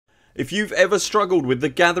If you've ever struggled with the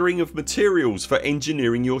gathering of materials for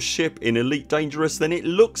engineering your ship in Elite Dangerous, then it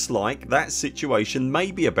looks like that situation may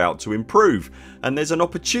be about to improve, and there's an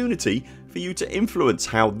opportunity for you to influence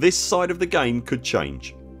how this side of the game could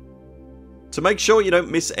change. To make sure you don't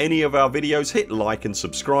miss any of our videos, hit like and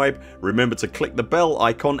subscribe. Remember to click the bell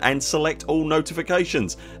icon and select all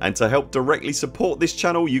notifications, and to help directly support this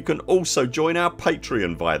channel you can also join our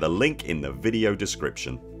Patreon via the link in the video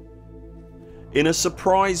description. In a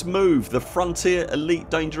surprise move, the Frontier Elite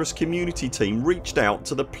Dangerous community team reached out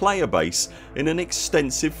to the player base in an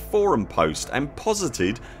extensive forum post and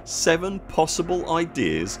posited 7 possible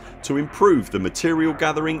ideas to improve the material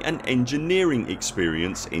gathering and engineering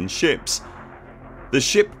experience in ships. The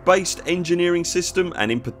ship based engineering system,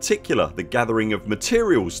 and in particular the gathering of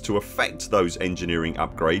materials to effect those engineering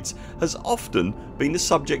upgrades, has often been the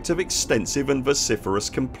subject of extensive and vociferous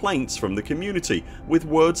complaints from the community, with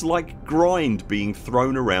words like grind being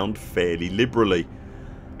thrown around fairly liberally.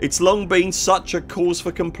 It's long been such a cause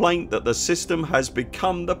for complaint that the system has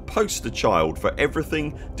become the poster child for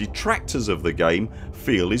everything detractors of the game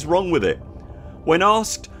feel is wrong with it. When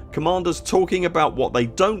asked, commanders talking about what they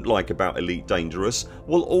don't like about Elite Dangerous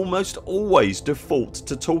will almost always default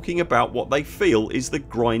to talking about what they feel is the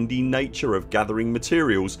grindy nature of gathering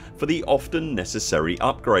materials for the often necessary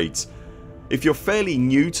upgrades. If you're fairly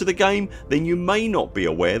new to the game, then you may not be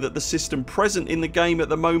aware that the system present in the game at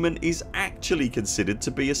the moment is actually considered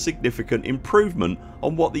to be a significant improvement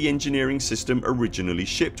on what the engineering system originally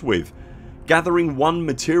shipped with. Gathering 1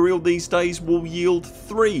 material these days will yield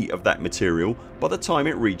 3 of that material by the time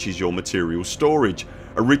it reaches your material storage.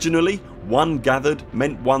 Originally 1 gathered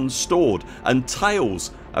meant 1 stored, and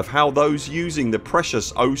tales of how those using the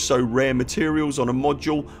precious oh so rare materials on a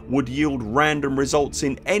module would yield random results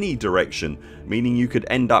in any direction, meaning you could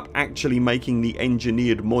end up actually making the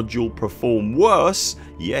engineered module perform worse,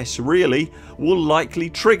 yes really, will likely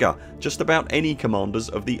trigger just about any commanders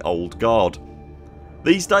of the old guard.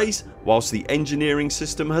 These days, whilst the engineering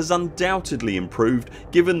system has undoubtedly improved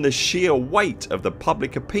given the sheer weight of the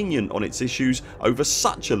public opinion on its issues over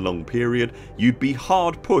such a long period, you'd be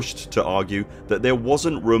hard pushed to argue that there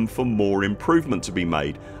wasn't room for more improvement to be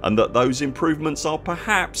made, and that those improvements are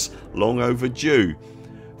perhaps long overdue.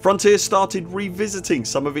 Frontier started revisiting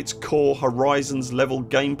some of its core Horizons level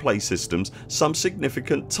gameplay systems some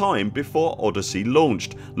significant time before Odyssey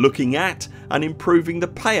launched, looking at and improving the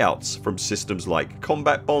payouts from systems like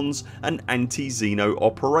combat bonds and anti-Xeno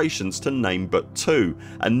operations to name but 2,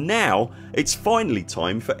 and now it's finally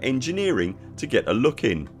time for engineering to get a look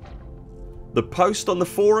in. The post on the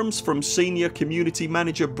forums from senior community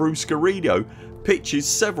manager Bruce Garrido pitches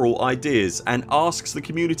several ideas and asks the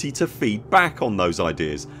community to feed back on those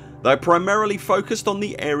ideas. They're primarily focused on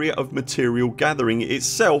the area of material gathering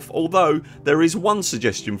itself, although there is one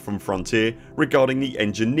suggestion from Frontier regarding the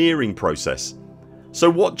engineering process. So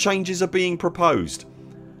what changes are being proposed?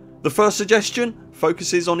 The first suggestion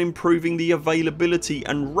focuses on improving the availability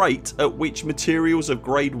and rate at which materials of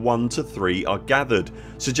grade 1 to 3 are gathered,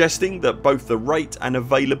 suggesting that both the rate and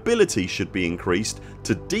availability should be increased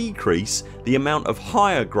to decrease the amount of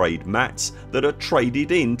higher grade mats that are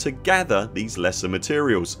traded in to gather these lesser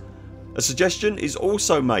materials. A suggestion is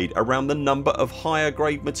also made around the number of higher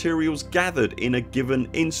grade materials gathered in a given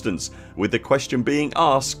instance, with the question being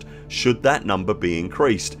asked, should that number be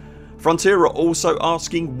increased? Frontier are also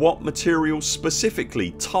asking what materials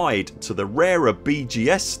specifically tied to the rarer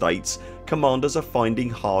BGS states commanders are finding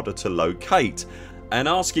harder to locate, and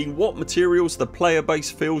asking what materials the player base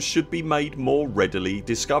feels should be made more readily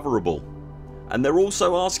discoverable. And they're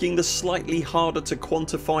also asking the slightly harder to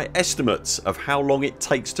quantify estimates of how long it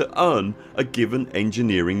takes to earn a given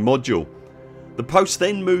engineering module. The post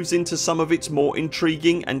then moves into some of its more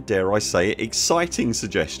intriguing and, dare I say it, exciting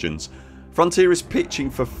suggestions. Frontier is pitching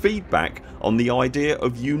for feedback on the idea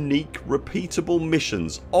of unique repeatable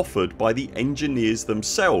missions offered by the engineers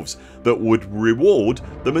themselves that would reward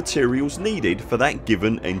the materials needed for that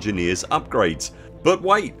given engineers upgrades. But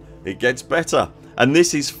wait, it gets better, and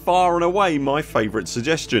this is far and away my favourite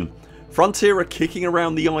suggestion. Frontier are kicking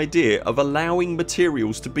around the idea of allowing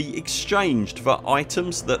materials to be exchanged for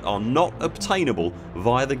items that are not obtainable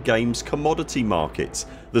via the game's commodity markets,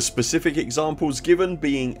 the specific examples given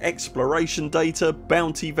being exploration data,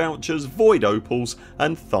 bounty vouchers, void opals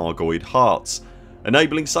and Thargoid hearts.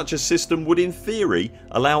 Enabling such a system would in theory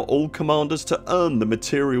allow all commanders to earn the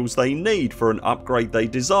materials they need for an upgrade they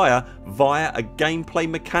desire via a gameplay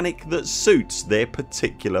mechanic that suits their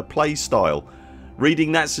particular playstyle.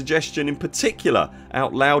 Reading that suggestion in particular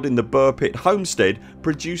out loud in the Buur Pit homestead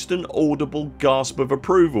produced an audible gasp of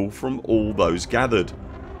approval from all those gathered.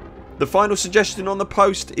 The final suggestion on the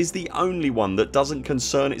post is the only one that doesn't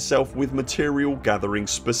concern itself with material gathering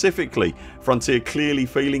specifically, Frontier clearly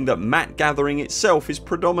feeling that mat gathering itself is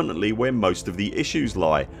predominantly where most of the issues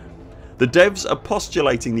lie. The devs are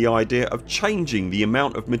postulating the idea of changing the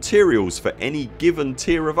amount of materials for any given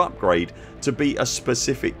tier of upgrade to be a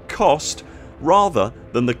specific cost rather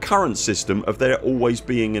than the current system of there always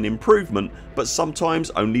being an improvement but sometimes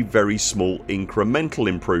only very small incremental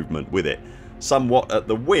improvement with it, somewhat at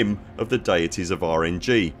the whim of the deities of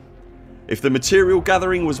RNG. If the material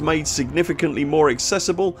gathering was made significantly more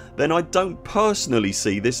accessible, then I don't personally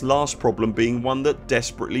see this last problem being one that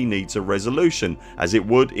desperately needs a resolution, as it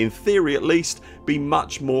would, in theory at least, be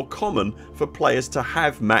much more common for players to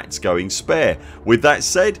have mats going spare. With that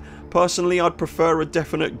said, personally I'd prefer a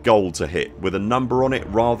definite goal to hit with a number on it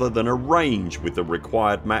rather than a range with the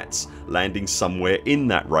required mats landing somewhere in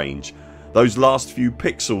that range. Those last few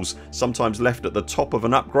pixels sometimes left at the top of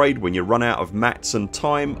an upgrade when you run out of mats and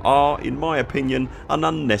time are, in my opinion, an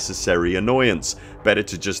unnecessary annoyance. Better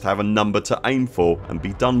to just have a number to aim for and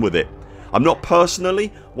be done with it. I'm not personally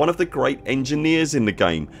one of the great engineers in the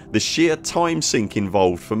game. The sheer time sink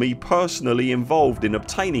involved for me personally involved in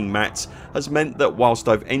obtaining mats has meant that whilst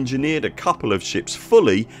I've engineered a couple of ships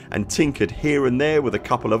fully and tinkered here and there with a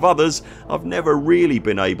couple of others, I've never really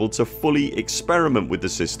been able to fully experiment with the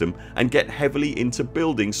system and get heavily into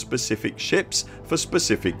building specific ships for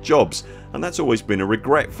specific jobs, and that's always been a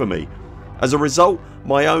regret for me. As a result,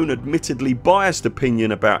 my own admittedly biased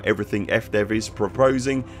opinion about everything FDev is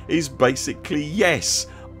proposing is basically yes,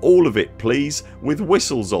 all of it please, with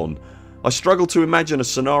whistles on. I struggle to imagine a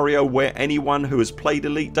scenario where anyone who has played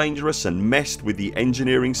Elite Dangerous and messed with the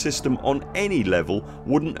engineering system on any level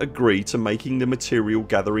wouldn't agree to making the material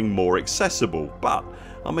gathering more accessible, but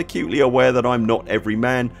I'm acutely aware that I'm not every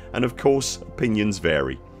man and of course opinions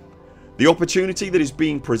vary. The opportunity that is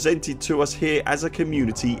being presented to us here as a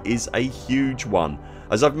community is a huge one.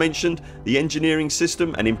 As I've mentioned, the engineering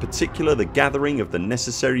system and in particular the gathering of the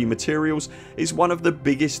necessary materials is one of the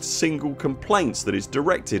biggest single complaints that is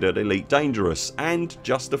directed at Elite Dangerous, and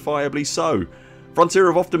justifiably so. Frontier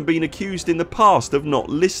have often been accused in the past of not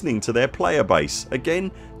listening to their player base,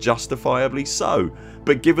 again justifiably so,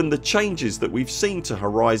 but given the changes that we've seen to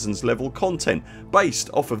Horizons level content based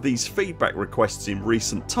off of these feedback requests in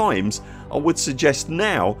recent times, I would suggest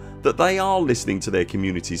now that they are listening to their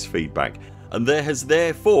community's feedback, and there has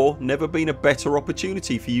therefore never been a better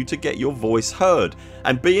opportunity for you to get your voice heard.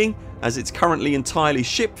 And being as it's currently entirely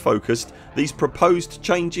ship focused, these proposed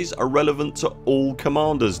changes are relevant to all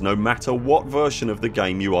commanders no matter what version of the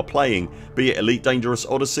game you are playing, be it Elite Dangerous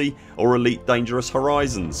Odyssey or Elite Dangerous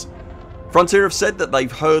Horizons. Frontier have said that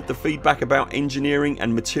they've heard the feedback about engineering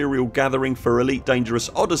and material gathering for Elite Dangerous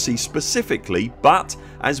Odyssey specifically, but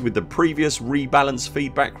as with the previous rebalance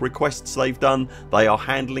feedback requests they've done, they are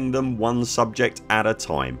handling them one subject at a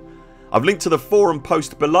time. I've linked to the forum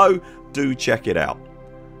post below, do check it out.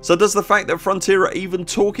 So does the fact that Frontier are even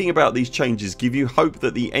talking about these changes give you hope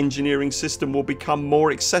that the engineering system will become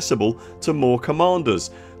more accessible to more commanders?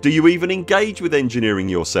 Do you even engage with engineering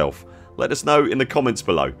yourself? Let us know in the comments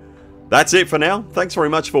below. That's it for now. Thanks very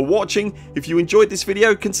much for watching. If you enjoyed this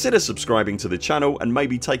video, consider subscribing to the channel and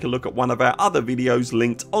maybe take a look at one of our other videos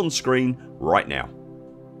linked on screen right now.